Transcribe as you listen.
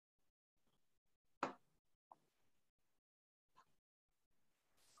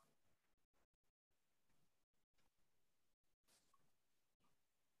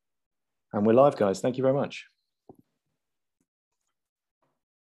And we're live, guys. Thank you very much.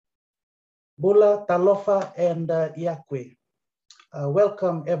 Bula, Talofa, and Iakwe.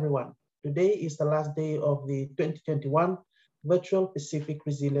 Welcome, everyone. Today is the last day of the 2021 Virtual Pacific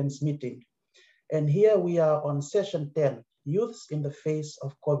Resilience Meeting. And here we are on session 10, Youths in the Face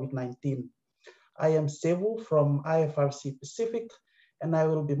of COVID-19. I am Sevu from IFRC Pacific, and I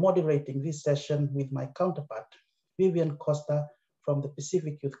will be moderating this session with my counterpart, Vivian Costa from the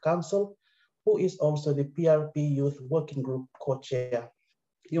Pacific Youth Council, who is also the PRP Youth Working Group co-chair.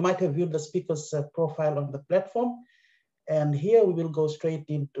 You might have viewed the speaker's profile on the platform, and here we will go straight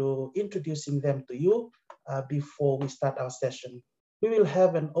into introducing them to you before we start our session. We will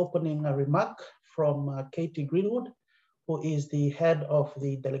have an opening remark from Katie Greenwood, who is the head of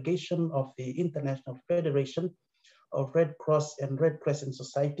the delegation of the International Federation of Red Cross and Red Crescent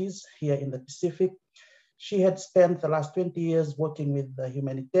Societies here in the Pacific. She had spent the last 20 years working with the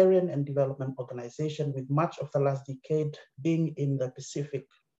humanitarian and development organization, with much of the last decade being in the Pacific.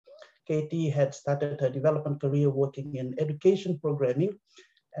 Katie had started her development career working in education programming,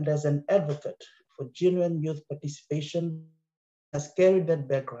 and as an advocate for genuine youth participation, has carried that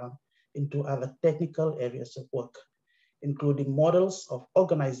background into other technical areas of work, including models of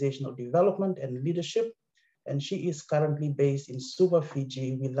organizational development and leadership, and she is currently based in Suva,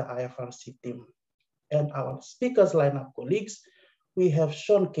 Fiji with the IFRC team. And our speakers lineup colleagues, we have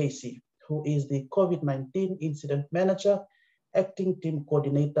Sean Casey, who is the COVID-19 Incident Manager, Acting Team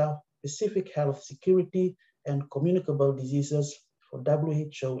Coordinator, Pacific Health Security and Communicable Diseases for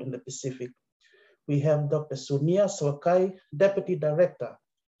WHO in the Pacific. We have Dr. Sunia Swakai, Deputy Director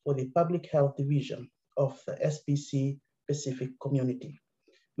for the Public Health Division of the SPC Pacific Community.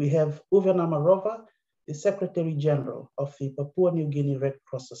 We have Uwe Namarova, the Secretary General of the Papua New Guinea Red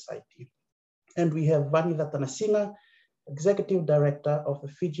Cross Society. And we have Vani Vatanasinghe, Executive Director of the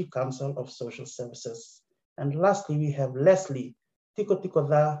Fiji Council of Social Services. And lastly, we have Leslie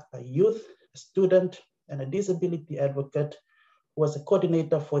Tikotikodha, a youth, a student, and a disability advocate, who was a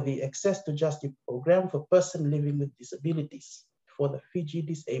coordinator for the Access to Justice program for persons living with disabilities for the Fiji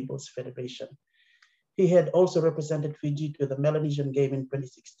Disabled Federation. He had also represented Fiji to the Melanesian Game in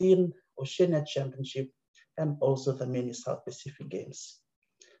 2016, Oceania Championship, and also the many South Pacific Games.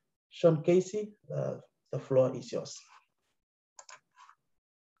 Sean Casey, the floor is yours.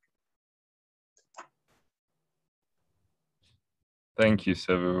 Thank you,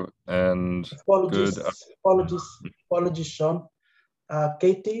 Sevu, and apologies, Sean.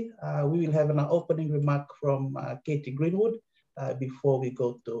 Katie, we will have an opening remark from Katie Greenwood before we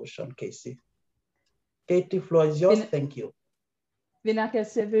go to Sean Casey. Katie, floor is yours. Thank you. Vinaka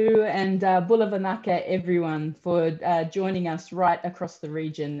Sevu and Bula Vinaka, everyone, for joining us right across the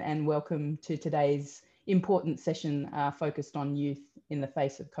region, and welcome to today's important session focused on youth in the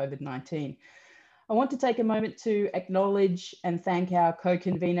face of COVID-19. I want to take a moment to acknowledge and thank our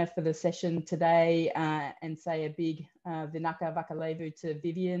co-convener for the session today and say a big Vinaka Vakalevu to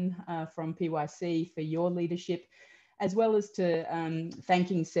Vivian from PYC for your leadership, as well as to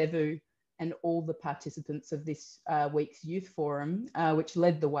thanking Sevu and all the participants of this week's Youth Forum, which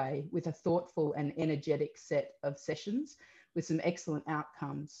led the way with a thoughtful and energetic set of sessions with some excellent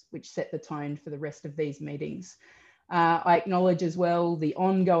outcomes, which set the tone for the rest of these meetings. I acknowledge as well the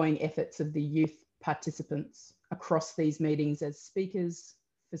ongoing efforts of the youth participants across these meetings as speakers,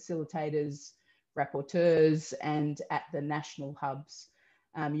 facilitators, rapporteurs, and at the national hubs.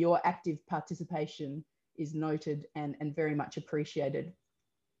 Your active participation is noted and very much appreciated.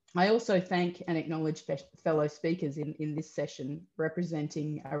 I also thank and acknowledge fellow speakers in this session,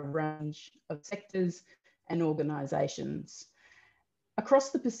 representing a range of sectors and organisations. Across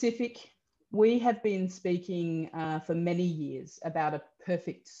the Pacific, we have been speaking for many years about a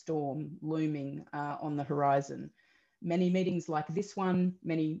perfect storm looming on the horizon. Many meetings like this one,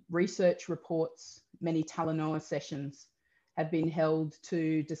 many research reports, many Talanoa sessions have been held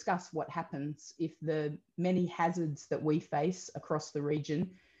to discuss what happens if the many hazards that we face across the region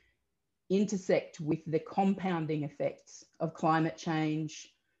intersect with the compounding effects of climate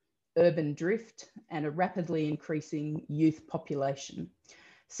change, urban drift, and a rapidly increasing youth population,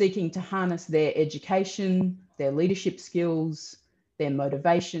 seeking to harness their education, their leadership skills, their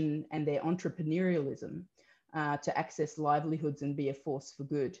motivation, and their entrepreneurialism to access livelihoods and be a force for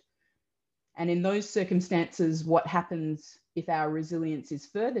good. And in those circumstances, what happens if our resilience is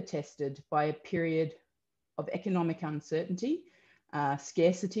further tested by a period of economic uncertainty,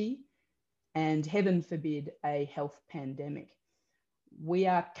 scarcity, and heaven forbid, a health pandemic? We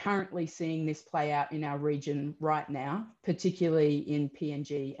are currently seeing this play out in our region right now, particularly in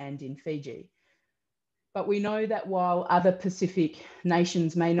PNG and in Fiji. But we know that while other Pacific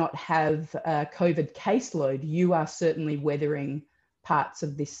nations may not have a COVID caseload, you are certainly weathering parts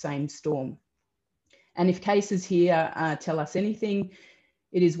of this same storm. And if cases here tell us anything,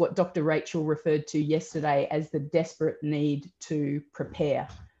 it is what Dr. Rachel referred to yesterday as the desperate need to prepare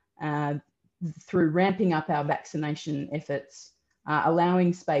through ramping up our vaccination efforts,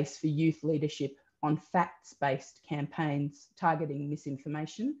 allowing space for youth leadership on facts-based campaigns targeting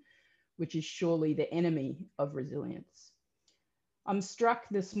misinformation, which is surely the enemy of resilience. I'm struck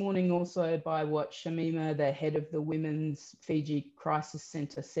this morning also by what Shamima, the head of the Women's Fiji Crisis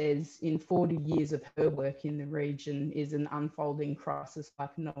Centre, says in 40 years of her work in the region is an unfolding crisis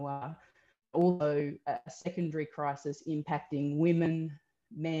like no other, although a secondary crisis impacting women,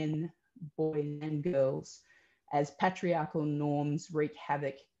 men, boys and girls as patriarchal norms wreak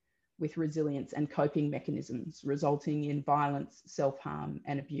havoc with resilience and coping mechanisms, resulting in violence, self-harm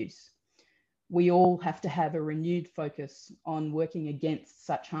and abuse. We all have to have a renewed focus on working against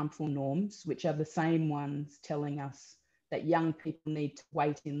such harmful norms, which are the same ones telling us that young people need to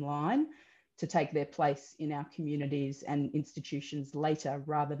wait in line to take their place in our communities and institutions later,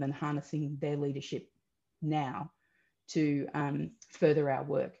 rather than harnessing their leadership now to further our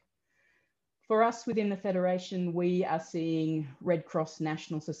work. For us within the Federation, we are seeing Red Cross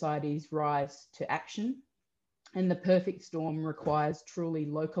national societies rise to action. And the perfect storm requires truly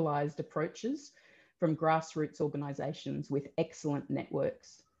localised approaches from grassroots organisations with excellent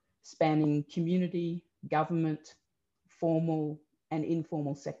networks, spanning community, government, formal and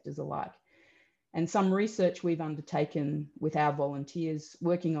informal sectors alike. And some research we've undertaken with our volunteers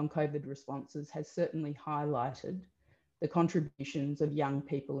working on COVID responses has certainly highlighted the contributions of young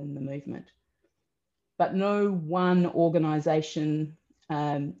people in the movement. But no one organisation,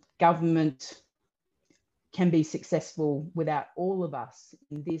 government, can be successful without all of us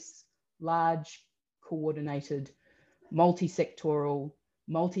in this large, coordinated, multi-sectoral,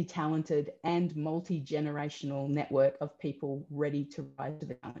 multi-talented and multi-generational network of people ready to rise to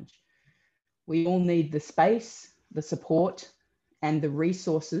the challenge. We all need the space, the support and the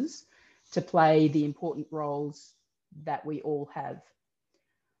resources to play the important roles that we all have.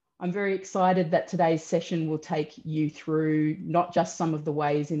 I'm very excited that today's session will take you through not just some of the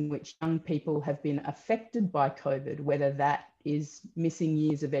ways in which young people have been affected by COVID, whether that is missing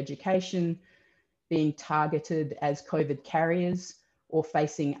years of education, being targeted as COVID carriers, or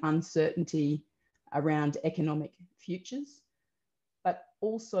facing uncertainty around economic futures, but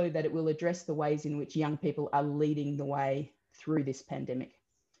also that it will address the ways in which young people are leading the way through this pandemic.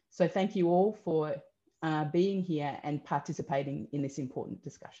 So thank you all for being here and participating in this important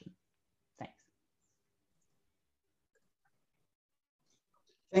discussion. Thanks.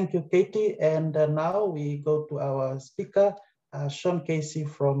 Thank you, Katie. And now we go to our speaker, Sean Casey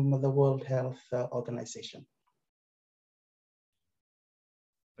from the World Health Organization.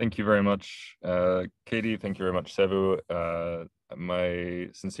 Thank you very much, Katie. Thank you very much, Sevu. My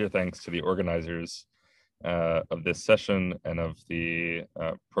sincere thanks to the organizers of this session and of the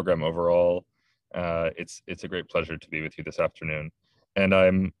program overall. It's a great pleasure to be with you this afternoon. And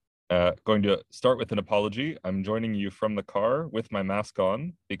I'm going to start with an apology. I'm joining you from the car with my mask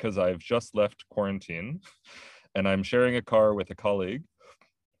on because I've just left quarantine and I'm sharing a car with a colleague.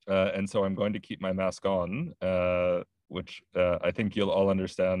 And so I'm going to keep my mask on, which I think you'll all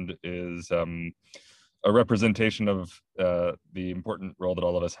understand is a representation of the important role that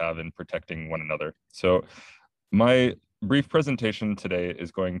all of us have in protecting one another. So my brief presentation today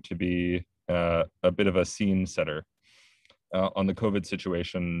is going to be a bit of a scene setter on the COVID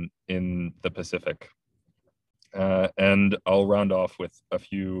situation in the Pacific. And I'll round off with a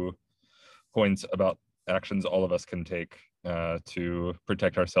few points about actions all of us can take to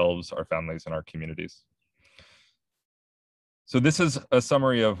protect ourselves, our families, and our communities. So this is a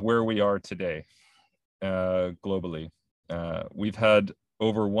summary of where we are today globally. We've had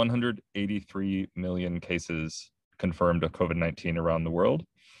over 183 million cases confirmed of COVID-19 around the world.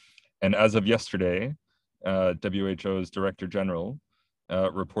 And as of yesterday, WHO's Director General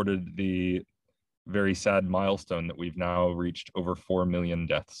reported the very sad milestone that we've now reached over 4 million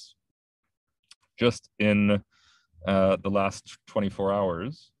deaths. Just in the last 24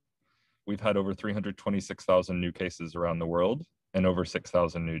 hours, we've had over 326,000 new cases around the world and over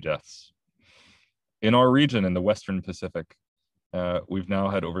 6,000 new deaths. In our region, in the Western Pacific, we've now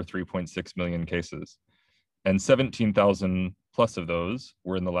had over 3.6 million cases, and 17,000 plus of those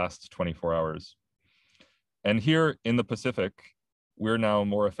were in the last 24 hours. And here in the Pacific, we're now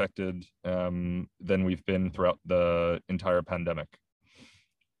more affected than we've been throughout the entire pandemic.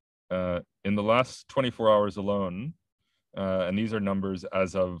 In the last 24 hours alone, and these are numbers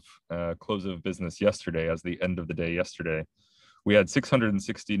as of close of business yesterday, as the end of the day yesterday, we had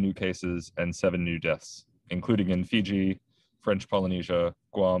 660 new cases and 7 new deaths, including in Fiji, French Polynesia,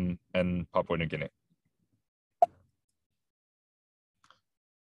 Guam, and Papua New Guinea.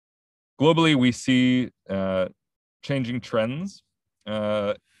 Globally, we see changing trends,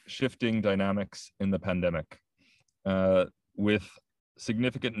 shifting dynamics in the pandemic, with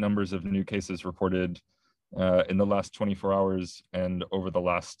significant numbers of new cases reported in the last 24 hours and over the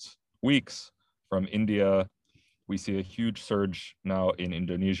last weeks from India. We see a huge surge now in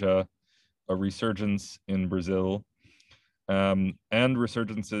Indonesia, a resurgence in Brazil, and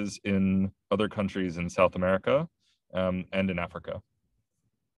resurgences in other countries in South America and in Africa.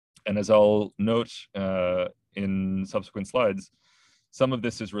 And as I'll note in subsequent slides, some of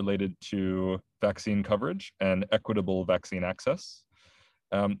this is related to vaccine coverage and equitable vaccine access,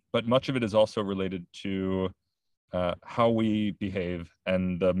 but much of it is also related to how we behave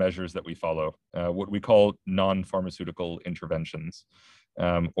and the measures that we follow, what we call non-pharmaceutical interventions,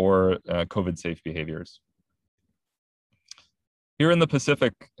 or COVID-safe behaviors. Here in the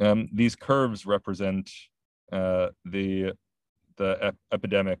Pacific, these curves represent the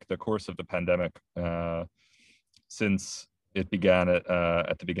epidemic, the course of the pandemic, since it began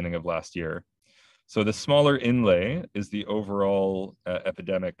at the beginning of last year. So the smaller inlay is the overall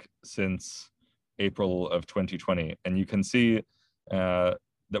epidemic since April of 2020. And you can see that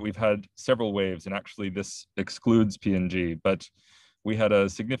we've had several waves, and actually this excludes PNG, but we had a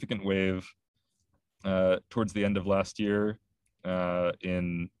significant wave towards the end of last year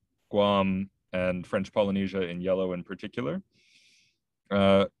in Guam and French Polynesia in yellow in particular.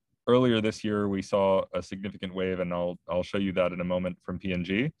 Earlier this year, we saw a significant wave, and I'll show you that in a moment, from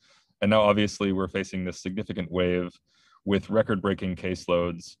PNG. And now obviously we're facing this significant wave with record-breaking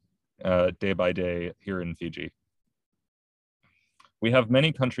caseloads day by day here in Fiji. We have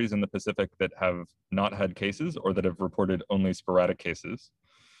many countries in the Pacific that have not had cases or that have reported only sporadic cases.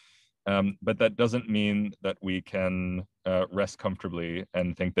 But that doesn't mean that we can rest comfortably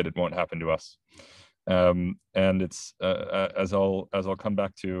and think that it won't happen to us. And it's, as I'll come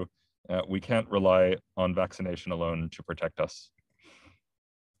back to, we can't rely on vaccination alone to protect us.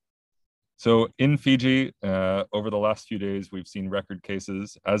 So in Fiji, over the last few days, we've seen record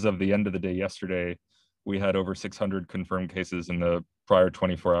cases. As of the end of the day yesterday, we had over 600 confirmed cases in the prior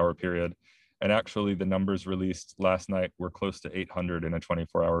 24-hour period. And actually, the numbers released last night were close to 800 in a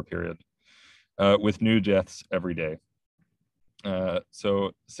 24-hour period, with new deaths every day.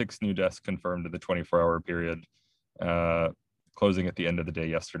 So 6 new deaths confirmed in the 24-hour period, closing at the end of the day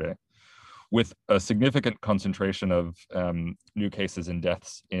yesterday, with a significant concentration of new cases and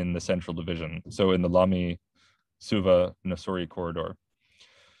deaths in the Central Division, so in the Lami, Suva, Nasuri corridor.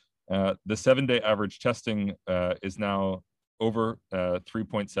 The 7-day average testing is now over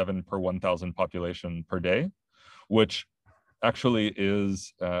 3.7 per 1,000 population per day, which actually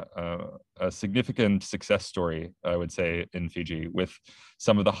is a significant success story, I would say, in Fiji, with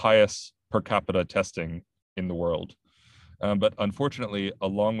some of the highest per capita testing in the world. But unfortunately,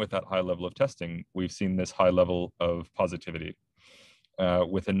 along with that high level of testing, we've seen this high level of positivity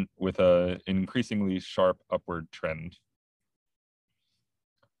with an increasingly sharp upward trend.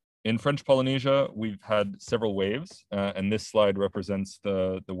 In French Polynesia, we've had several waves, and this slide represents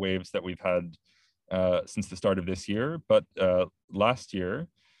the waves that we've had since the start of this year. But last year,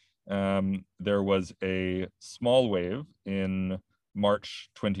 there was a small wave in March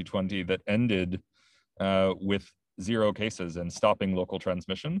 2020 that ended with 0 cases and stopping local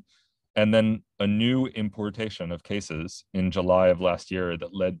transmission, and then a new importation of cases in July of last year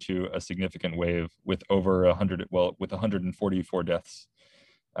that led to a significant wave with over 144 deaths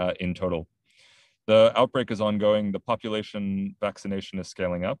in total. The outbreak is ongoing. The population vaccination is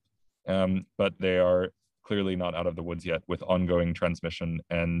scaling up, but they are clearly not out of the woods yet, with ongoing transmission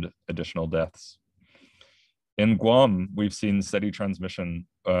and additional deaths. In Guam, we've seen steady transmission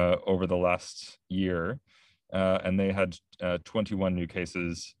over the last year, and they had 21 new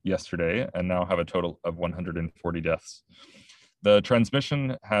cases yesterday and now have a total of 140 deaths. The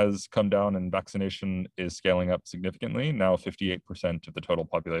transmission has come down and vaccination is scaling up significantly. Now 58% of the total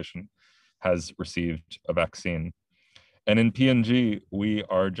population has received a vaccine. And in PNG, we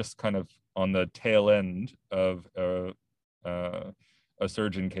are just kind of on the tail end of a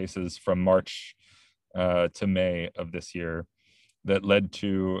surge in cases from March to May of this year that led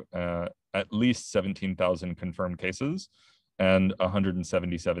to at least 17,000 confirmed cases and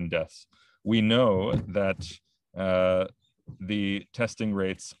 177 deaths. We know that the testing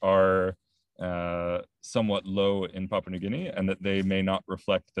rates are somewhat low in Papua New Guinea and that they may not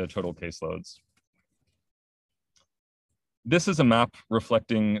reflect the total caseloads. this is a map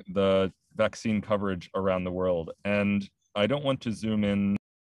reflecting the vaccine coverage around the world. And I don't want to zoom in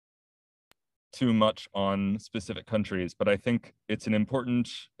too much on specific countries, but I think it's an important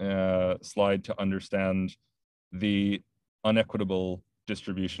slide to understand the unequitable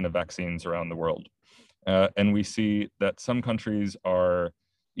distribution of vaccines around the world. And we see that some countries are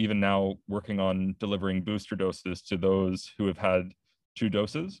even now working on delivering booster doses to those who have had 2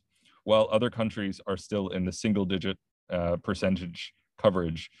 doses, while other countries are still in the single-digit percentage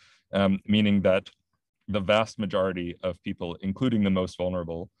coverage, meaning that the vast majority of people, including the most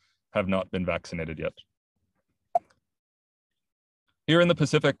vulnerable, have not been vaccinated yet. Here in the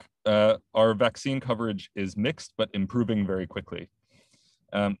Pacific, our vaccine coverage is mixed, but improving very quickly.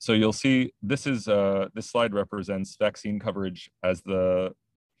 So you'll see this slide represents vaccine coverage as the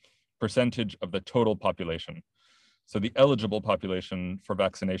percentage of the total population. So the eligible population for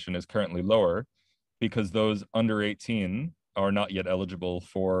vaccination is currently lower because those under 18 are not yet eligible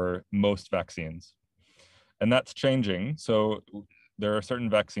for most vaccines. And that's changing. So there are certain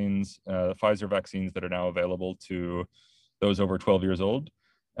vaccines, Pfizer vaccines, that are now available to those over 12 years old.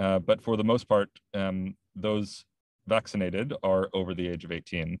 But for the most part, those vaccinated are over the age of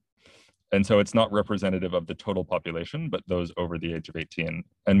 18. And so it's not representative of the total population, but those over the age of 18.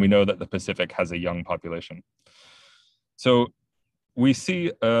 And we know that the Pacific has a young population. So we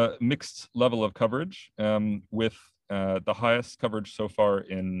see a mixed level of coverage with the highest coverage so far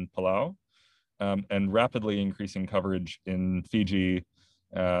in Palau and rapidly increasing coverage in Fiji,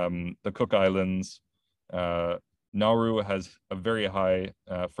 the Cook Islands. Nauru has a very high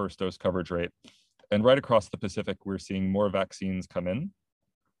first dose coverage rate. And right across the Pacific, we're seeing more vaccines come in.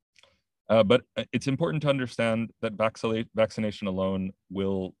 But it's important to understand that vaccination alone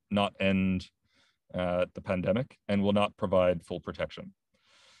will not end the pandemic and will not provide full protection.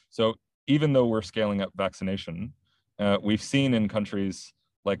 So even though we're scaling up vaccination, we've seen in countries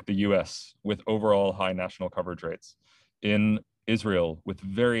like the US with overall high national coverage rates, in Israel with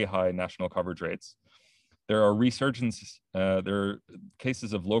very high national coverage rates, there are resurgences, there are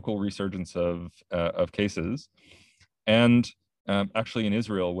cases of local resurgence of cases. And actually in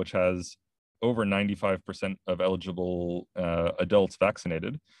Israel, which has over 95% of eligible adults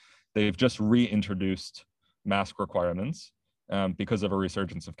vaccinated, they've just reintroduced mask requirements because of a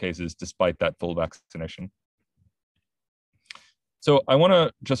resurgence of cases despite that full vaccination. So I want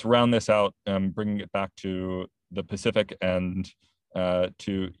to just round this out, bringing it back to the Pacific and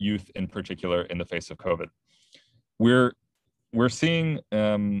to youth in particular in the face of COVID. We're seeing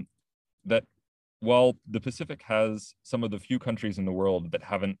that while the Pacific has some of the few countries in the world that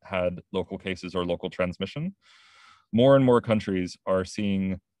haven't had local cases or local transmission, more and more countries are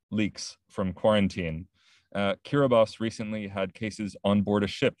seeing leaks from quarantine. Kiribati recently had cases on board a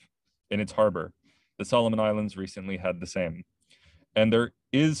ship in its harbor. The Solomon Islands recently had the same. And there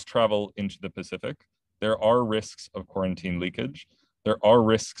is travel into the Pacific. There are risks of quarantine leakage. There are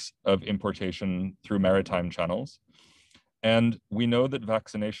risks of importation through maritime channels. And we know that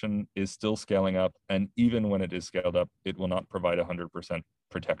vaccination is still scaling up. And even when it is scaled up, it will not provide 100%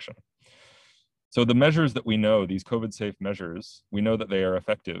 protection. So the measures that we know, these COVID safe measures, we know that they are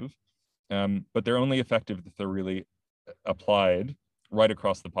effective, but they're only effective if they're really applied right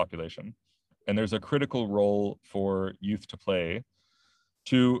across the population. And there's a critical role for youth to play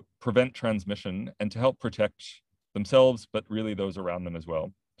to prevent transmission and to help protect themselves, but really those around them as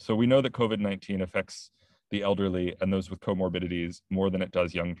well. So we know that COVID-19 affects the elderly and those with comorbidities more than it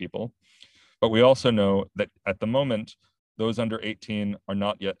does young people. But we also know that at the moment, those under 18 are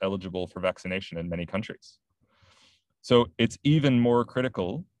not yet eligible for vaccination in many countries. So it's even more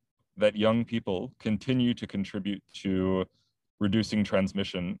critical that young people continue to contribute to reducing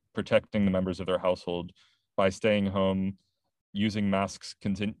transmission, protecting the members of their household by staying home, using masks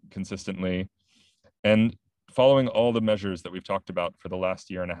consistently, and following all the measures that we've talked about for the last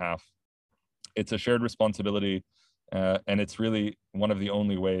year and a half. It's a shared responsibility, and it's really one of the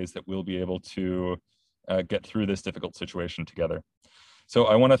only ways that we'll be able to get through this difficult situation together. So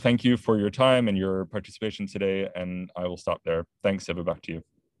I want to thank you for your time and your participation today, and I will stop there. Thanks, Siva, back to you.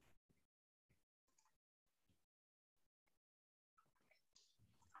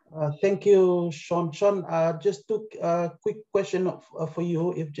 Thank you, Sean. Sean, just a quick question for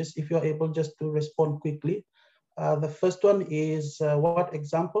you, if you're able just to respond quickly. The first one is, what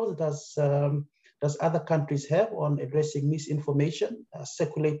examples does other countries have on addressing misinformation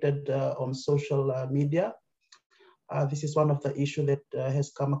circulated on social media? This is one of the issues that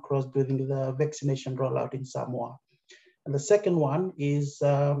has come across during the vaccination rollout in Samoa. And the second one is,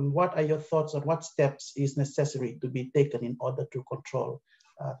 what are your thoughts on what steps is necessary to be taken in order to control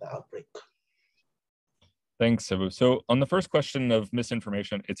the outbreak? Thanks, Sevu. So on the first question of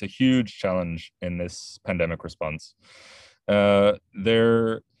misinformation, it's a huge challenge in this pandemic response.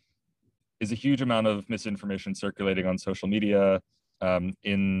 There is a huge amount of misinformation circulating on social media,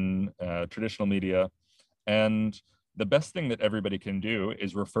 in traditional media, and the best thing that everybody can do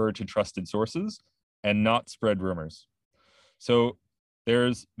is refer to trusted sources and not spread rumors. So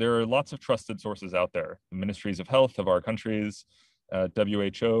there are lots of trusted sources out there, the ministries of health of our countries,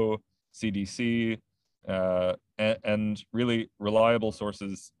 WHO, CDC, and really reliable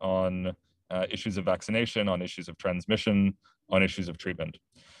sources on issues of vaccination, on issues of transmission, on issues of treatment.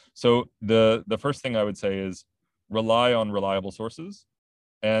 So the first thing I would say is rely on reliable sources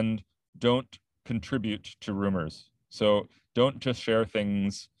and don't contribute to rumors. So don't just share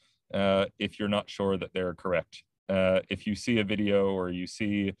things if you're not sure that they're correct. If you see a video or you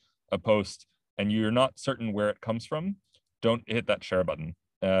see a post and you're not certain where it comes from, don't hit that share button.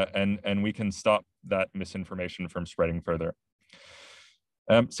 And we can stop that misinformation from spreading further.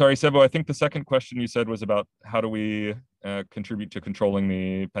 Sorry, Sebo, I think the second question you said was about how do we contribute to controlling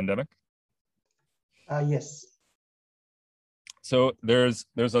the pandemic? Yes. So there's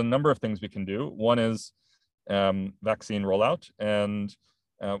a number of things we can do. One is vaccine rollout, and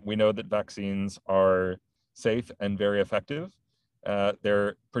we know that vaccines are safe and very effective.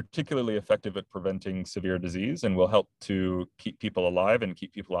 They're particularly effective at preventing severe disease and will help to keep people alive and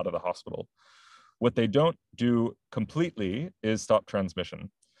keep people out of the hospital. What they don't do completely is stop transmission.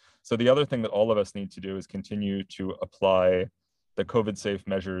 So the other thing that all of us need to do is continue to apply the COVID-safe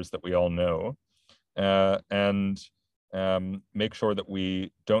measures that we all know, and make sure that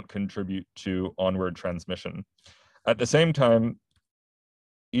we don't contribute to onward transmission. At the same time,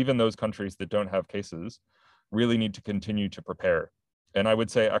 even those countries that don't have cases really need to continue to prepare. And I would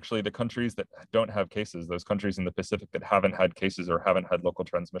say actually the countries that don't have cases, those countries in the Pacific that haven't had cases or haven't had local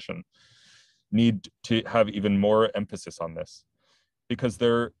transmission, need to have even more emphasis on this, because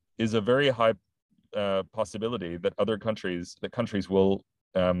there is a very high possibility that countries will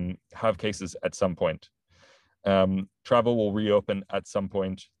have cases at some point. Travel will reopen at some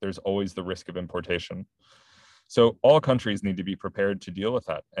point. There's always the risk of importation. So all countries need to be prepared to deal with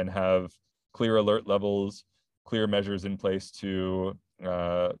that and have clear alert levels, clear measures in place to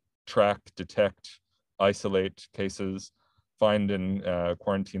track, detect, isolate cases, find and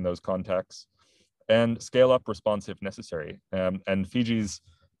quarantine those contacts, and scale up response if necessary. And Fiji's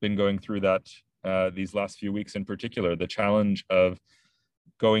been going through that these last few weeks in particular, the challenge of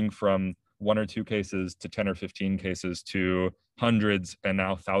going from 1 or 2 cases to 10 or 15 cases to hundreds and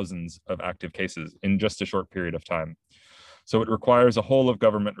now thousands of active cases in just a short period of time. So it requires a whole of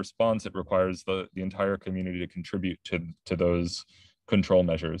government response. It requires the entire community to contribute to those control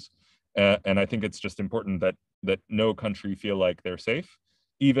measures. And I think it's just important that no country feel like they're safe,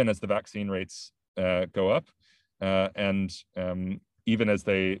 even as the vaccine rates go up, and even as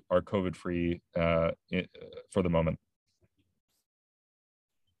they are COVID-free for the moment.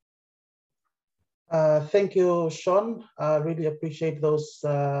 Thank you, Sean. I really appreciate those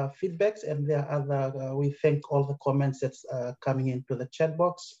feedbacks, and there are other, we thank all the comments that's coming into the chat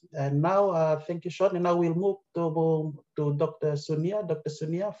box. And now, thank you, Sean. And now we'll move to Dr. Sunia. Dr.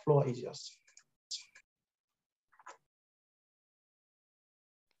 Sunia, floor is yours.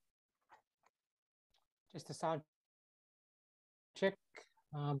 Just a sound check.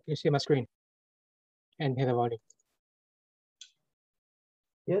 Can you see my screen and hear the volume?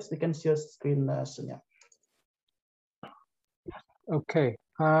 Yes, we can see your screen, Sunia. Okay.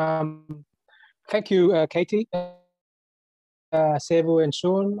 Thank you, Katie, Sevu, and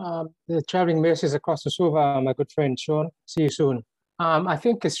Sean. The traveling mercies across the Suva, my good friend Sean. See you soon. I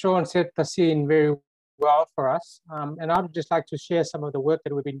think, as Sean set the scene very well for us, and I would just like to share some of the work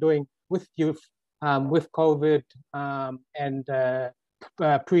that we've been doing with youth, with COVID, and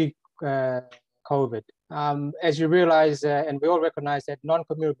pre-COVID. As you realize, and we all recognize that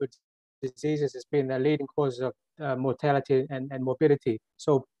non-communicable diseases has been the leading cause of mortality and morbidity.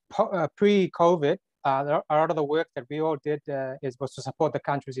 So pre-COVID, a lot of the work that we all did was to support the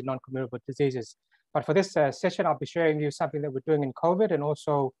countries in non-communicable diseases. But for this session, I'll be sharing with you something that we're doing in COVID and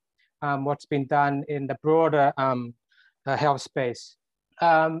also what's been done in the broader health space.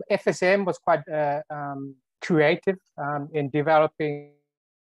 FSM was quite creative in developing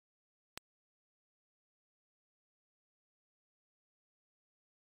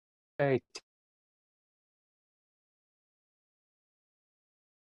a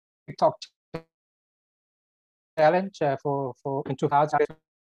TikTok challenge for in 2000.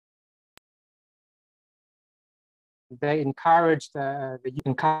 They encouraged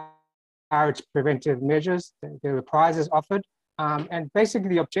preventive measures. There were prizes offered, And basically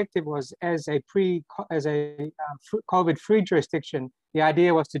the objective was, as a COVID-free jurisdiction, the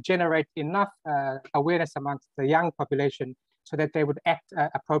idea was to generate enough awareness amongst the young population so that they would act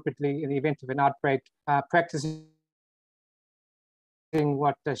appropriately in the event of an outbreak, practicing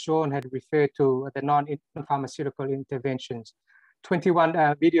what Sean had referred to, the non-pharmaceutical interventions. 21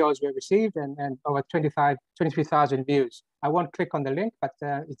 videos were received and over 23,000 views. I won't click on the link, but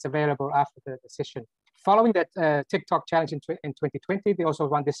it's available after the session. Following that TikTok challenge in 2020, they also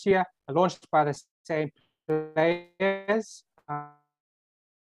one this year, launched by the same players.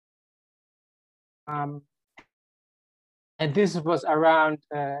 And this was around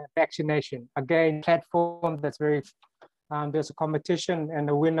vaccination. Again, platform that's very, there's a competition, and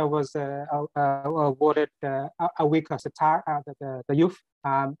the winner was awarded a week of the youth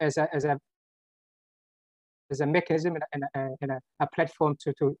as a mechanism and a platform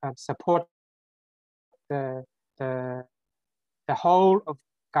to support the whole of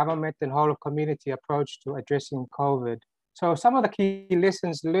government and whole of community approach to addressing COVID. So some of the key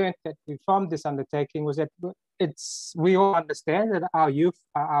lessons learned that from this undertaking was that we all understand that our youth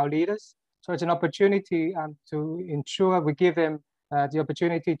are our leaders. So it's an opportunity to ensure we give them the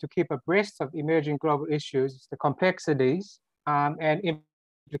opportunity to keep abreast of emerging global issues, the complexities and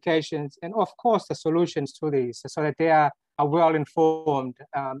implications, and of course the solutions to these, so that they are well informed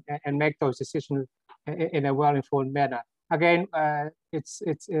and make those decisions in a well-informed manner. Again,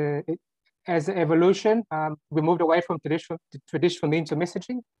 as an evolution, we moved away from traditional means of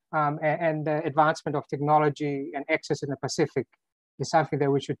messaging, and the advancement of technology and access in the Pacific is something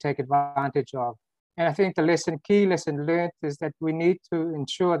that we should take advantage of. And I think the key lesson learned is that we need to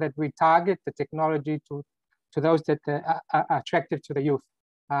ensure that we target the technology to those that are attractive to the youth.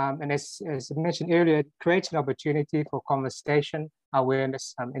 And as mentioned earlier, it creates an opportunity for conversation,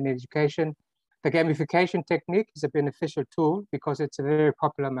 awareness, and education. The gamification technique is a beneficial tool because it's very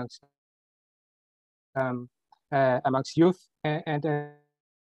popular amongst youth, and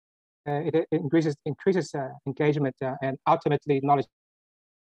it increases engagement and ultimately knowledge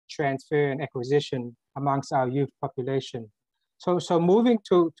transfer and acquisition amongst our youth population. So moving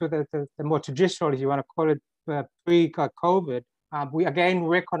to the more traditional, if you want to call it, pre-COVID, we again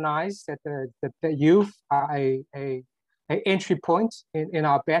recognize that the youth are an entry point in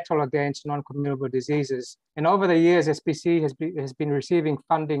our battle against non-communicable diseases. And over the years, SPC has been receiving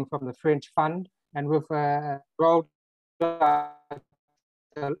funding from the French Fund, and we've rolled out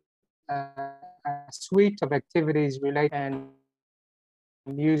a suite of activities related and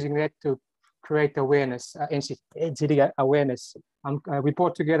using that to create awareness, NCD awareness. We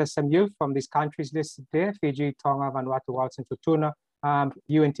brought together some youth from these countries listed there: Fiji, Tonga, Vanuatu, Wallis, and Futuna.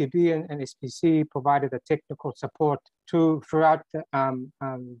 UNTB and SPC provided the technical support throughout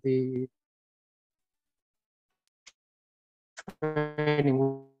the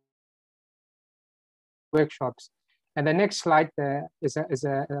training workshops. And the next slide is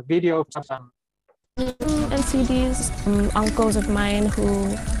a video of some NCDs, uncles of mine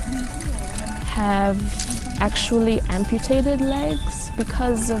who have actually amputated legs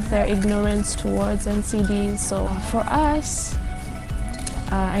because of their ignorance towards NCDs. So for us,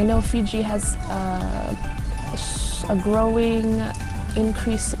 I know Fiji has a growing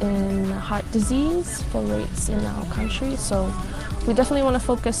increase in heart disease for rates in our country. So we definitely want to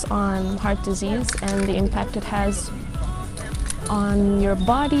focus on heart disease and the impact it has on your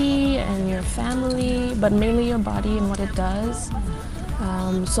body and your family, but mainly your body and what it does.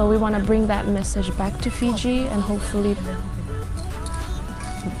 So we want to bring that message back to Fiji and hopefully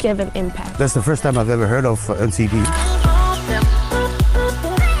give an impact. That's the first time I've ever heard of NCD.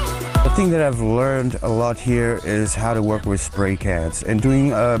 The thing that I've learned a lot here is how to work with spray cans and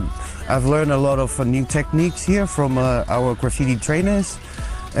doing. I've learned a lot of new techniques here from our graffiti trainers,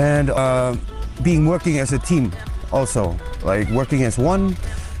 and working as a team also, like working as one,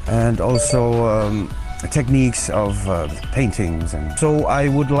 and also techniques of paintings. And so I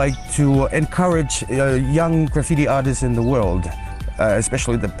would like to encourage young graffiti artists in the world,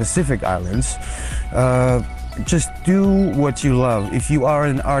 especially the Pacific Islands. Just do what you love. If you are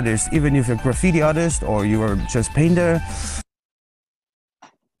an artist, even if you're a graffiti artist or you are just painter,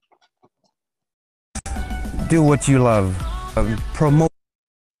 do what you love. Promote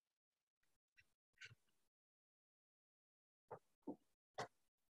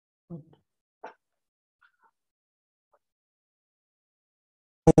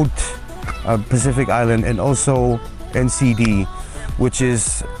Pacific Island and also NCD, which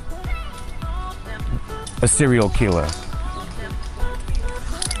is a serial killer.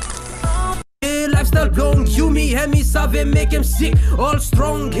 lifestyle blown you me and me savvy make him sick. All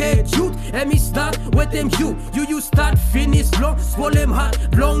strong head youth and me start with them you start finish long spoil him heart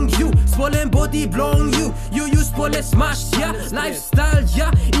blown you spoil him body blown you spoil him smash yeah lifestyle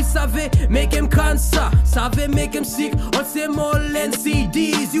yeah he savvy make him cancer savvy make him sick on same all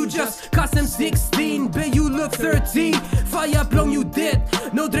NCDs you just cast him 16 but you look 13 fire blown you dead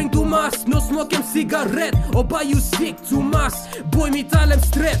no drink too much no smoke him cigarette or buy you sick too much boy me tell him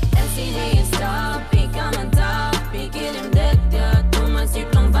straight NCD is stop he come on top he kill him dead yeah too much you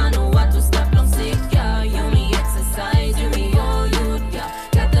plong Vanuatu stop long sick yeah you me exercise you me all youth yeah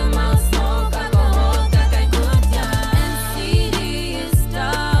got the mouth smoke alcohol that I good yeah NCD is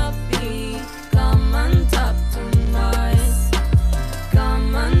stop he come on top to Mars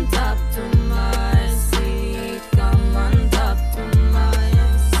come on top to Mars come on top to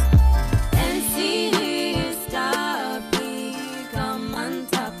Mars NCD is stop he come on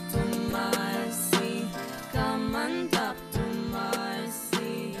top to Mars come on top to Mars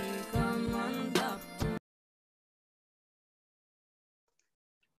come on top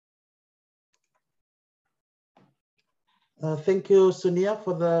Thank you, Sonia,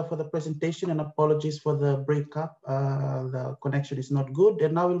 for the presentation, and apologies for the breakup. The connection is not good.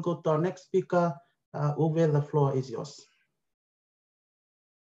 And now we'll go to our next speaker. Uwe, the floor is yours.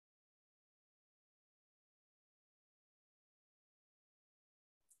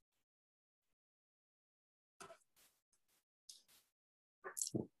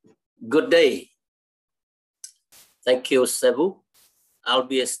 Good day. Thank you, Sevu. I'll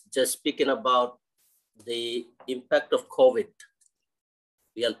be just speaking about the impact of COVID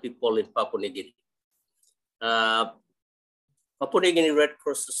on people in Papua New Guinea. Papua New Guinea Red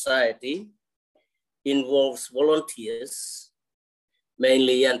Cross Society involves volunteers,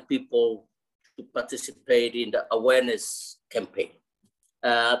 mainly young people, to participate in the awareness campaign.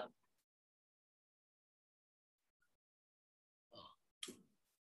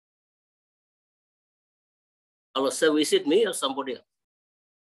 So is it me or somebody else?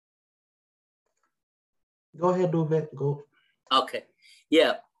 Go ahead, Uwe, go. Okay,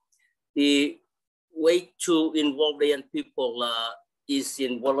 yeah. The way to involve the young people is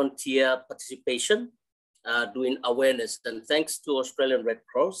in volunteer participation, doing awareness. And thanks to Australian Red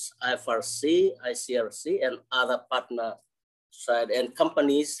Cross, IFRC, ICRC, and other partner side and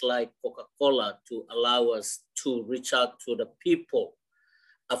companies like Coca-Cola to allow us to reach out to the people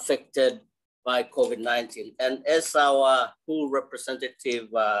affected by COVID-19. And as our full representative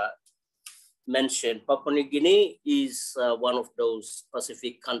mentioned, Papua New Guinea is one of those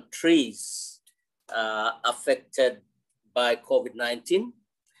Pacific countries affected by COVID-19,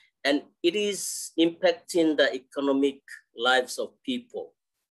 and it is impacting the economic lives of people.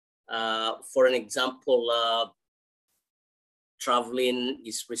 For an example, traveling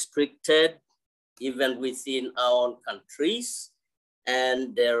is restricted even within our own countries,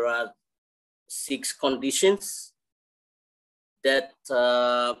 and there are 6 conditions that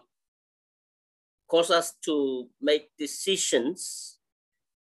cause us to make decisions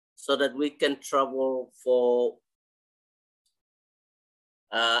so that we can travel for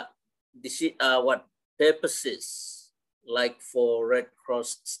what purposes, like for Red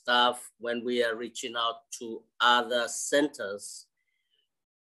Cross staff, when we are reaching out to other centers,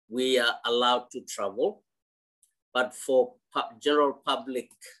 we are allowed to travel. But for general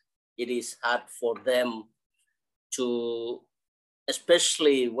public, it is hard for them to,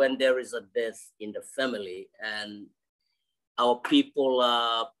 especially when there is a death in the family and our people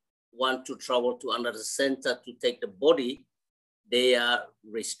want to travel to another center to take the body, they are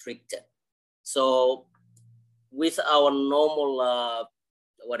restricted. So with our normal,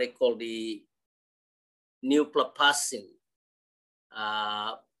 what I call the new passing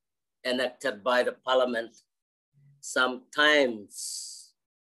enacted by the parliament, sometimes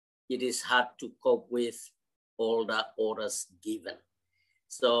it is hard to cope with all the orders given.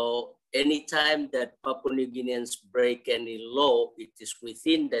 So anytime that Papua New Guineans break any law, it is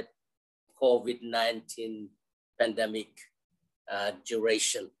within that COVID-19 pandemic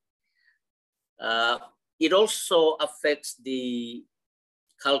duration. It also affects the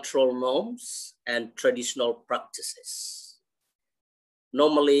cultural norms and traditional practices.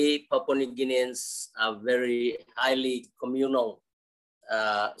 Normally, Papua New Guineans are very highly communal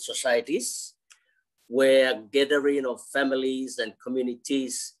societies where gathering of families and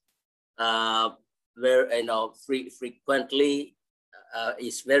communities frequently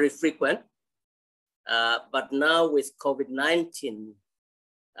is very frequent. But now with COVID-19,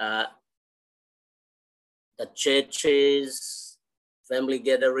 the churches, family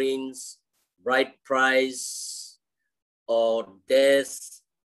gatherings, bride prize, or death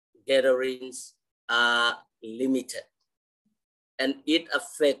gatherings are limited. And it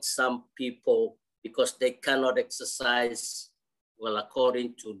affects some people because they cannot exercise. Well,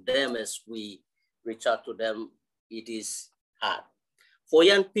 according to them, as we reach out to them, it is hard. For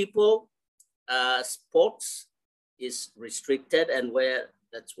young people, sports is restricted, and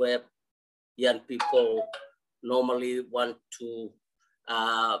that's where young people normally want to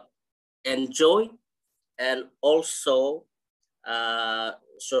enjoy, and also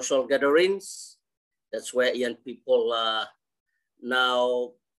social gatherings. That's where young people are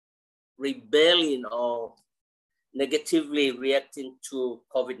now rebelling or negatively reacting to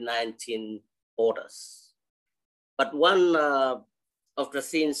COVID-19 orders. But one of the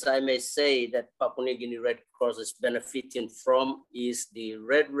things I may say that Papua New Guinea Red Cross is benefiting from is the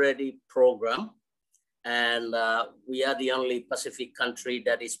Red Ready program. And we are the only Pacific country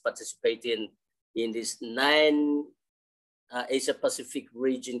that is participating in these 9 Asia Pacific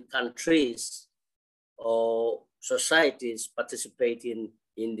region countries or societies participating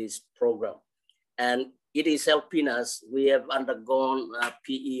in this program. And it is helping us. We have undergone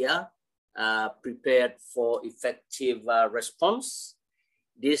PER, prepared for effective response.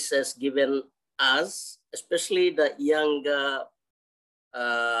 This has given us, especially the younger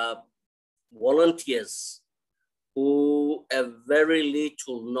volunteers who have very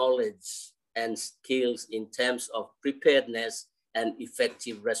little knowledge and skills in terms of preparedness and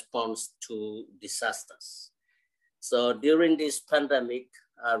effective response to disasters. So during this pandemic,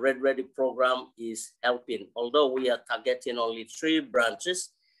 Red Ready program is helping, although we are targeting only 3 branches,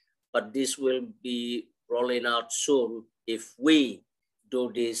 but this will be rolling out soon if we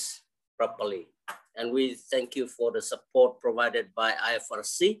do this properly. And we thank you for the support provided by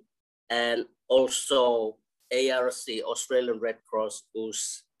IFRC and also ARC, Australian Red Cross,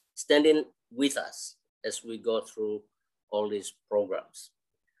 who's standing with us as we go through all these programs.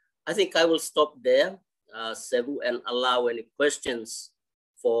 I think I will stop there, Sevu, and allow any questions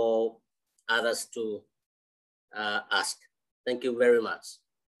for others to ask. Thank you very much.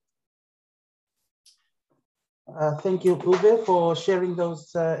 Thank you, Ube, for sharing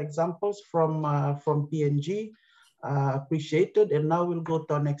those examples from PNG. Appreciated. And now we'll go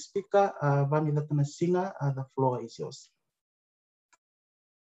to our next speaker, Vanuatu Singa. The floor is yours.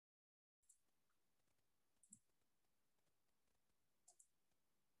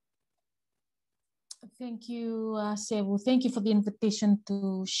 Thank you, Sevu. Thank you for the invitation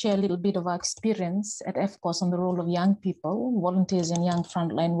to share a little bit of our experience at FCOS on the role of young people, volunteers and young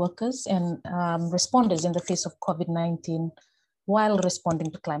frontline workers, and responders in the face of COVID-19 while responding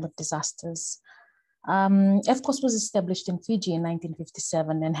to climate disasters. FCOS was established in Fiji in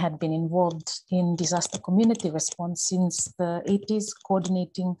 1957 and had been involved in disaster community response since the 80s,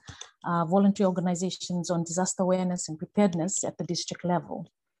 coordinating voluntary organizations on disaster awareness and preparedness at the district level.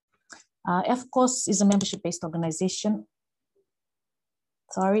 FCOS is a membership-based organization.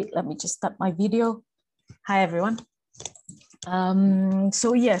 Sorry, let me just start my video. Hi, everyone.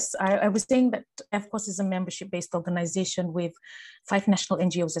 So yes, I was saying that FCOS is a membership-based organization with 5 national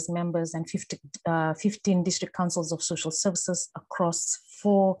NGOs as members and 15 district councils of social services across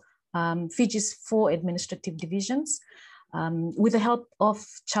Fiji's 4 administrative divisions. With the help of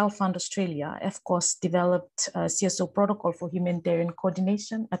Child Fund Australia, FCOS developed a CSO protocol for humanitarian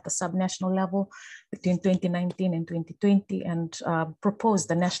coordination at the subnational level between 2019 and 2020 and proposed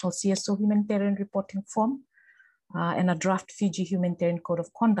the National CSO Humanitarian Reporting Form and a draft Fiji Humanitarian Code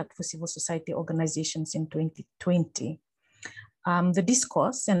of Conduct for civil society organizations in 2020. The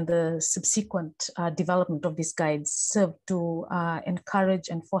discourse and the subsequent development of these guides serve to encourage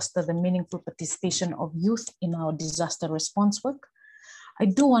and foster the meaningful participation of youth in our disaster response work. I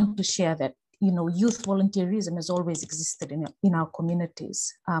do want to share that, youth volunteerism has always existed in our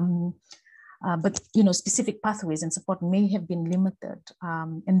communities. But, specific pathways and support may have been limited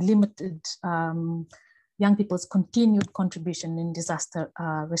and limited young people's continued contribution in disaster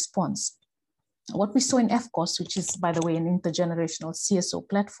response. What we saw in FCOS, which is, by the way, an intergenerational CSO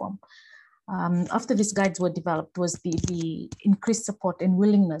platform, after these guides were developed, was the increased support and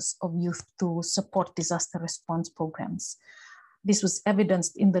willingness of youth to support disaster response programs. This was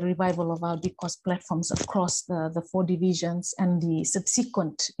evidenced in the revival of our DCOS platforms across the 4 divisions and the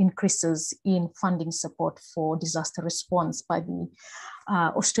subsequent increases in funding support for disaster response by the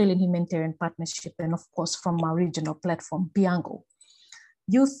Australian Humanitarian Partnership and, of course, from our regional platform, Piango.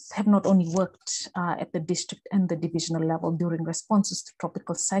 Youth have not only worked at the district and the divisional level during responses to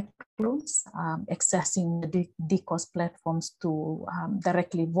tropical cyclones, accessing the DCOS platforms to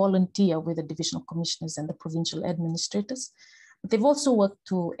directly volunteer with the divisional commissioners and the provincial administrators, but they've also worked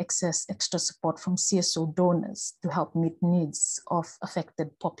to access extra support from CSO donors to help meet needs of affected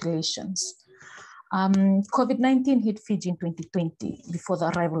populations. COVID-19 hit Fiji in 2020 before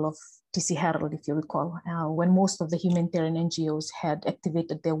the arrival of TC Herald, if you recall, when most of the humanitarian NGOs had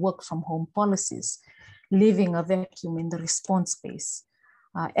activated their work from home policies, leaving a vacuum in the response space.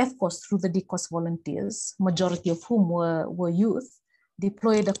 FCOS, through the DCOS volunteers, majority of whom were youth,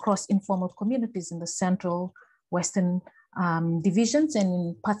 deployed across informal communities in the central, western divisions and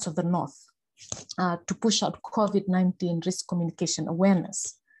in parts of the north to push out COVID-19 risk communication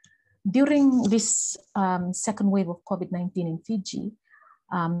awareness. During this second wave of COVID-19 in Fiji,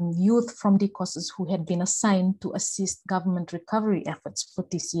 youth from DCOSs who had been assigned to assist government recovery efforts for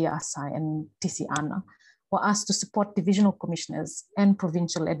TC ASA and TC ANA were asked to support divisional commissioners and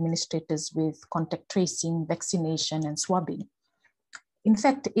provincial administrators with contact tracing, vaccination, and swabbing. In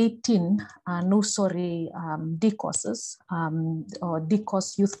fact, 18 DCOSs or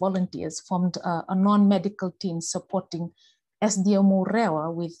DCOS youth volunteers formed a non-medical team supporting SDMO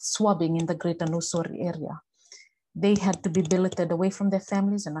Rewa with swabbing in the greater Nosori area. They had to be billeted away from their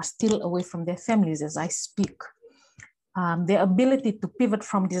families and are still away from their families as I speak. Their ability to pivot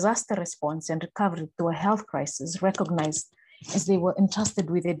from disaster response and recovery to a health crisis recognized as they were entrusted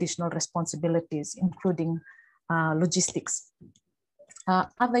with additional responsibilities, including logistics.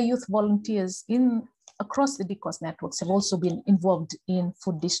 Other youth volunteers across the DCOS networks have also been involved in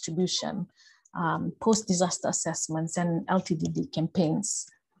food distribution, post-disaster assessments, and LTDD campaigns.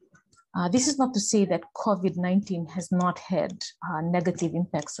 This is not to say that COVID-19 has not had negative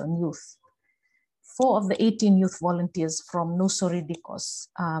impacts on youth. 4 of the 18 youth volunteers from Nosori DCOS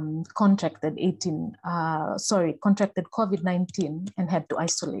contracted COVID-19 and had to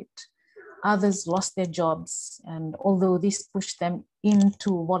isolate. Others lost their jobs, and although this pushed them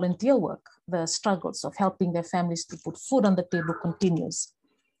into volunteer work, the struggles of helping their families to put food on the table continues.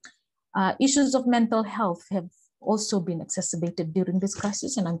 Issues of mental health have also been exacerbated during this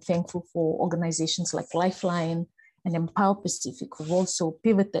crisis, and I'm thankful for organizations like Lifeline and Empower Pacific who've also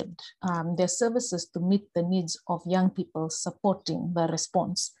pivoted their services to meet the needs of young people supporting the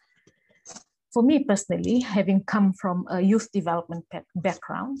response. For me personally, having come from a youth development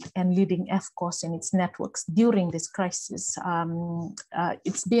background and leading FCOS and its networks during this crisis,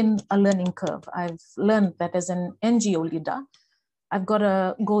 it's been a learning curve. I've learned that as an NGO leader, I've got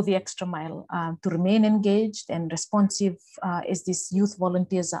to go the extra mile to remain engaged and responsive as these youth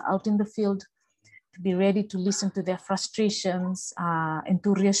volunteers are out in the field, to be ready to listen to their frustrations and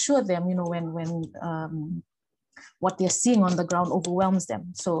to reassure them, when what they're seeing on the ground overwhelms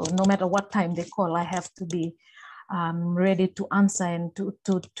them. So no matter what time they call, I have to be ready to answer and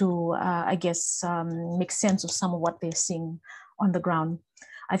make sense of some of what they're seeing on the ground.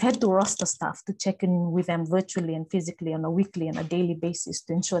 I've had to roster staff to check in with them virtually and physically on a weekly and a daily basis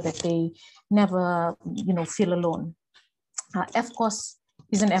to ensure that they never, feel alone. FCOS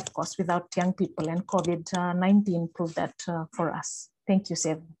is an FCOS without young people, and COVID-19 proved that for us. Thank you,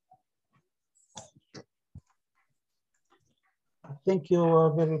 Sev. Thank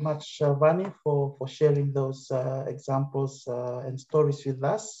you very much, Vani, for sharing those examples and stories with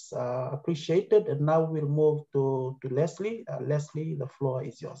us. Appreciated. And now we'll move to Leslie. Leslie, the floor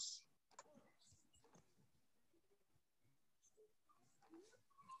is yours.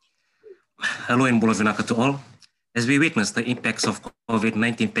 Hello and Bula Vinaka to all. As we witness the impacts of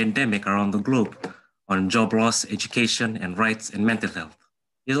COVID-19 pandemic around the globe on job loss, education, and rights and mental health,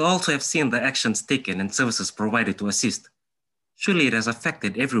 you also have seen the actions taken and services provided to assist. Surely it has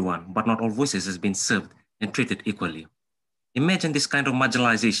affected everyone, but not all voices has been served and treated equally. Imagine this kind of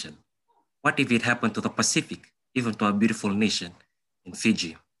marginalization. What if it happened to the Pacific, even to our beautiful nation in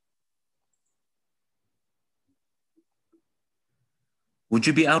Fiji? Would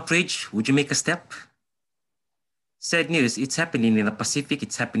you be outraged? Would you make a step? Sad news, it's happening in the Pacific,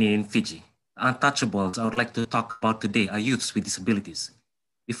 it's happening in Fiji. The untouchables I would like to talk about today are youths with disabilities.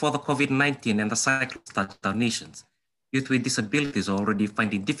 Before the COVID-19 and the cyclones touched our nations, youth with disabilities are already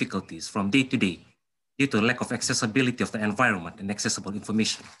finding difficulties from day to day due to lack of accessibility of the environment and accessible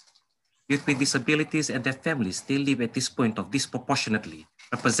information. Youth with disabilities and their families still live at this point of disproportionately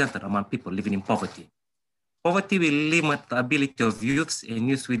represented among people living in poverty. Poverty will limit the ability of youths and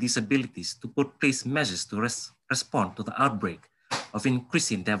youth with disabilities to put place measures to respond to the outbreak of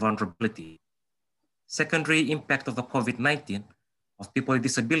increasing their vulnerability. Secondary impact of the COVID-19 of people with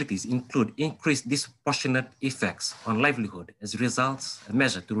disabilities include increased disproportionate effects on livelihood as results a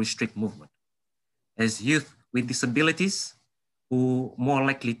measure to restrict movement. As youth with disabilities who are more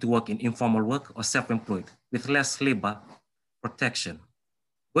likely to work in informal work or self-employed with less labor protection.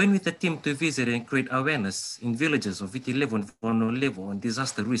 Going with the team to visit and create awareness in villages of Viti level and Vono level on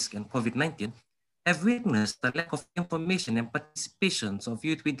disaster risk and COVID-19, have witnessed the lack of information and participations of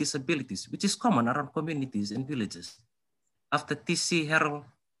youth with disabilities, which is common around communities and villages. After TC Herald,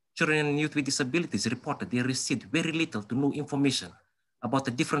 children and youth with disabilities reported they received very little to no information about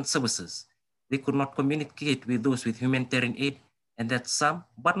the different services. They could not communicate with those with humanitarian aid, and that some,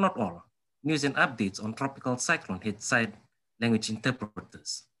 but not all, news and updates on tropical cyclone had sign language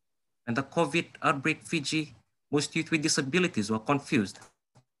interpreters. And the COVID outbreak Fiji, most youth with disabilities were confused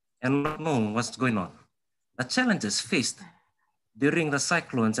and not knowing what's going on. The challenges faced during the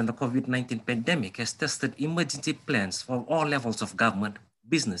cyclones and the COVID-19 pandemic has tested emergency plans for all levels of government,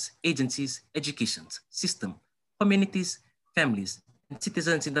 business, agencies, education, system, communities, families, and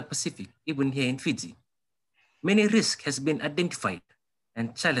citizens in the Pacific, even here in Fiji. Many risks has been identified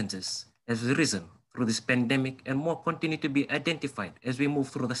and challenges have risen through this pandemic, and more continue to be identified as we move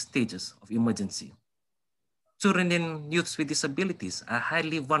through the stages of emergency. Children and youths with disabilities are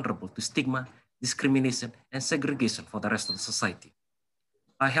highly vulnerable to stigma, discrimination, and segregation for the rest of the society.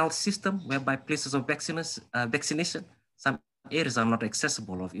 Our health system, whereby places of vaccination, some areas are not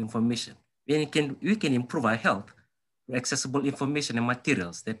accessible of information. We can improve our health through accessible information and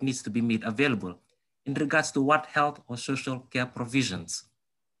materials that needs to be made available in regards to what health or social care provisions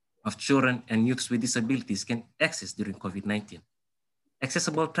of children and youths with disabilities can access during COVID-19.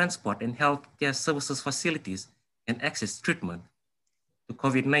 Accessible transport and healthcare services facilities and access treatment to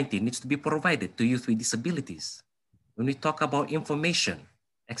COVID-19 needs to be provided to youth with disabilities. When we talk about information,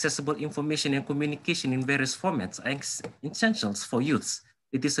 accessible information and communication in various formats are essentials for youths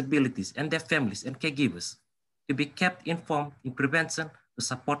with disabilities and their families and caregivers. To be kept informed in prevention, to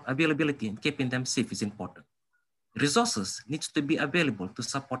support availability and keeping them safe is important. Resources needs to be available to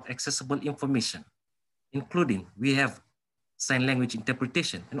support accessible information, including we have sign language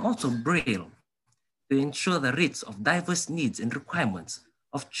interpretation and also Braille to ensure the reach of diverse needs and requirements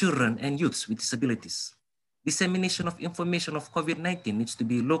of children and youths with disabilities. Dissemination of information of COVID-19 needs to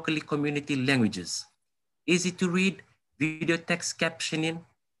be locally community languages, easy to read, video text captioning,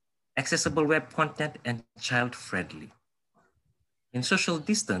 accessible web content, and child-friendly. In social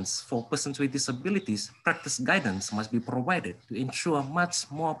distance for persons with disabilities, practice guidance must be provided to ensure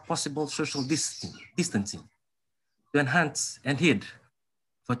much more possible social distancing, to enhance and heed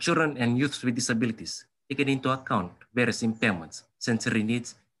for children and youths with disabilities, taking into account various impairments, sensory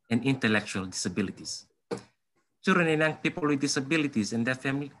needs, and intellectual disabilities. Children and young people with disabilities and their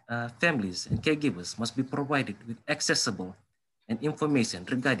families and caregivers must be provided with accessible and information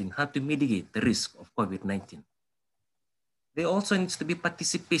regarding how to mitigate the risk of COVID-19. There also needs to be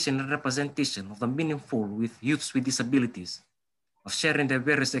participation and representation of the meaningful with youths with disabilities, of sharing their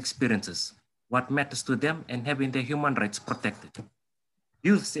various experiences, what matters to them, and having their human rights protected.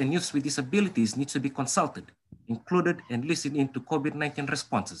 Youths and youths with disabilities need to be consulted, included, and listened into COVID-19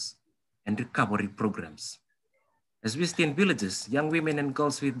 responses and recovery programs. As we see in villages, young women and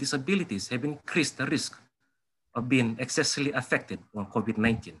girls with disabilities have increased the risk of being excessively affected by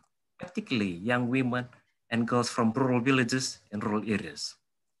COVID-19, particularly young women and girls from rural villages and rural areas.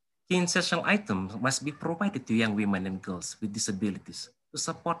 Key essential items must be provided to young women and girls with disabilities to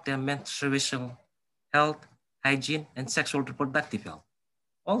support their menstruation health, hygiene, and sexual reproductive health.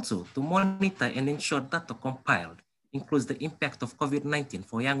 Also, to monitor and ensure data compiled includes the impact of COVID-19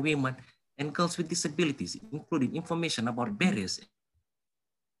 for young women and girls with disabilities, including information about barriers .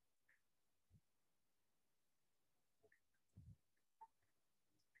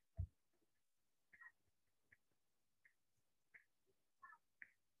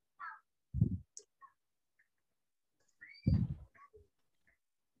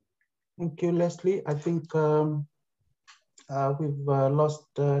 Thank you, Leslie. I think we've lost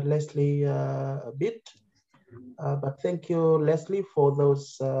Leslie a bit, but thank you, Leslie, for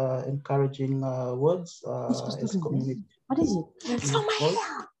those encouraging words as community. What is it? It's for my hair.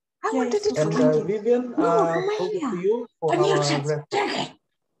 I wanted it and for Vivian, over to you for our wrap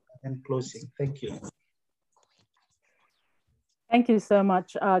and closing. Thank you. Thank you so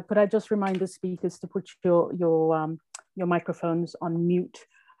much. Could I just remind the speakers to put your microphones on mute?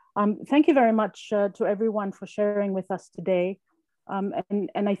 Thank you very much to everyone for sharing with us today.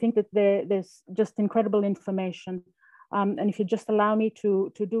 And I think that there's just incredible information. And if you just allow me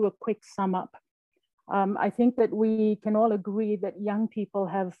to do a quick sum up, I think that we can all agree that young people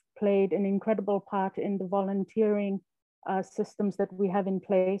have played an incredible part in the volunteering systems that we have in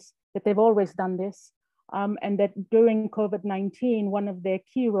place, that they've always done this. And that during COVID-19, one of their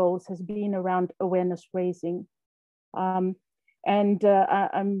key roles has been around awareness raising. I'm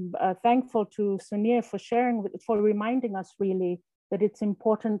thankful to Sunir for sharing, for reminding us really that it's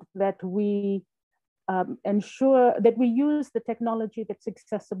important that we ensure that we use the technology that's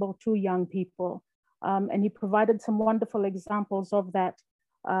accessible to young people, And he provided some wonderful examples of that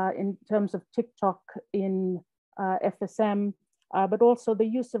in terms of TikTok in FSM, but also the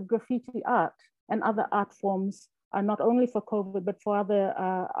use of graffiti art and other art forms, not only for COVID, but for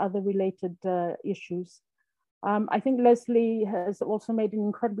other related issues. I think Leslie has also made an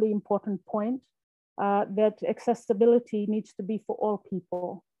incredibly important point that accessibility needs to be for all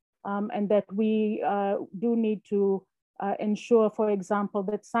people, and that we do need to ensure, for example,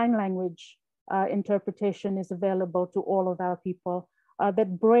 that sign language interpretation is available to all of our people,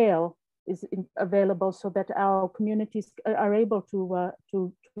 that Braille is available so that our communities are able to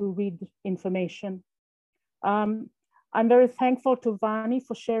read information. I'm very thankful to Vani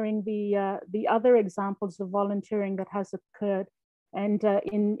for sharing the other examples of volunteering that has occurred. And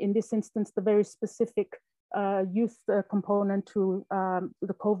in this instance, the very specific youth component to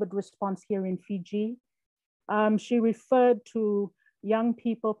the COVID response here in Fiji. She referred to young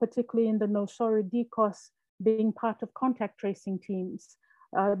people, particularly in the Nosori Dikos, being part of contact tracing teams,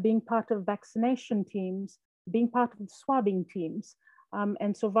 being part of vaccination teams, being part of the swabbing teams.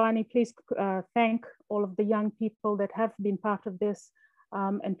 And so Vani, please thank all of the young people that have been part of this,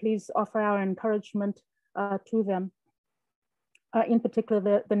 and please offer our encouragement to them, in particular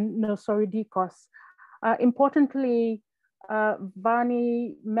the Nosori Dikos. Importantly,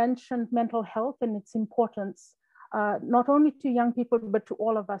 Vani mentioned mental health and its importance, not only to young people, but to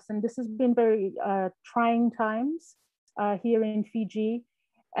all of us. And this has been very trying times here in Fiji.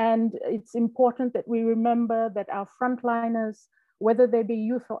 And it's important that we remember that our frontliners, whether they be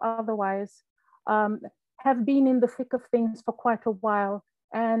youth or otherwise, have been in the thick of things for quite a while,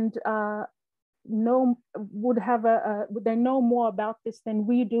 and they know more about this than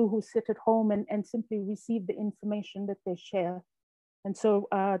we do, who sit at home and simply receive the information that they share. And so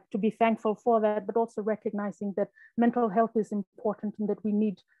to be thankful for that, but also recognizing that mental health is important and that we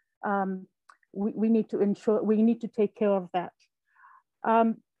need to take care of that.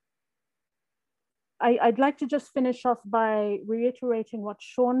 I'd like to just finish off by reiterating what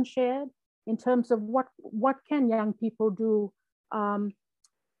Sean shared in terms of what can young people do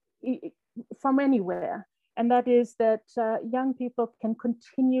from anywhere. And that is that young people can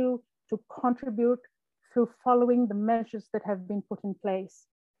continue to contribute through following the measures that have been put in place.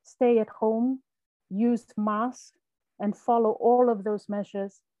 Stay at home, use masks, and follow all of those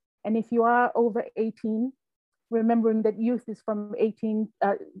measures. And if you are over 18, remembering that youth is from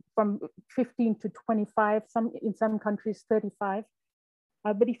 15 to 25, in some countries 35.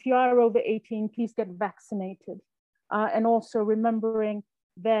 But if you are over 18, please get vaccinated. And also remembering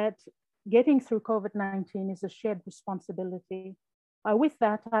that getting through COVID-19 is a shared responsibility. With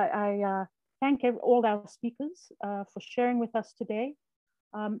that, I thank all our speakers for sharing with us today.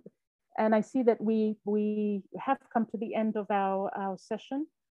 And I see that we have come to the end of our session.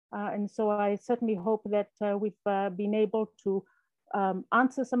 And so I certainly hope that we've been able to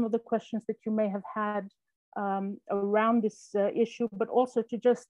answer some of the questions that you may have had around this issue, but also to just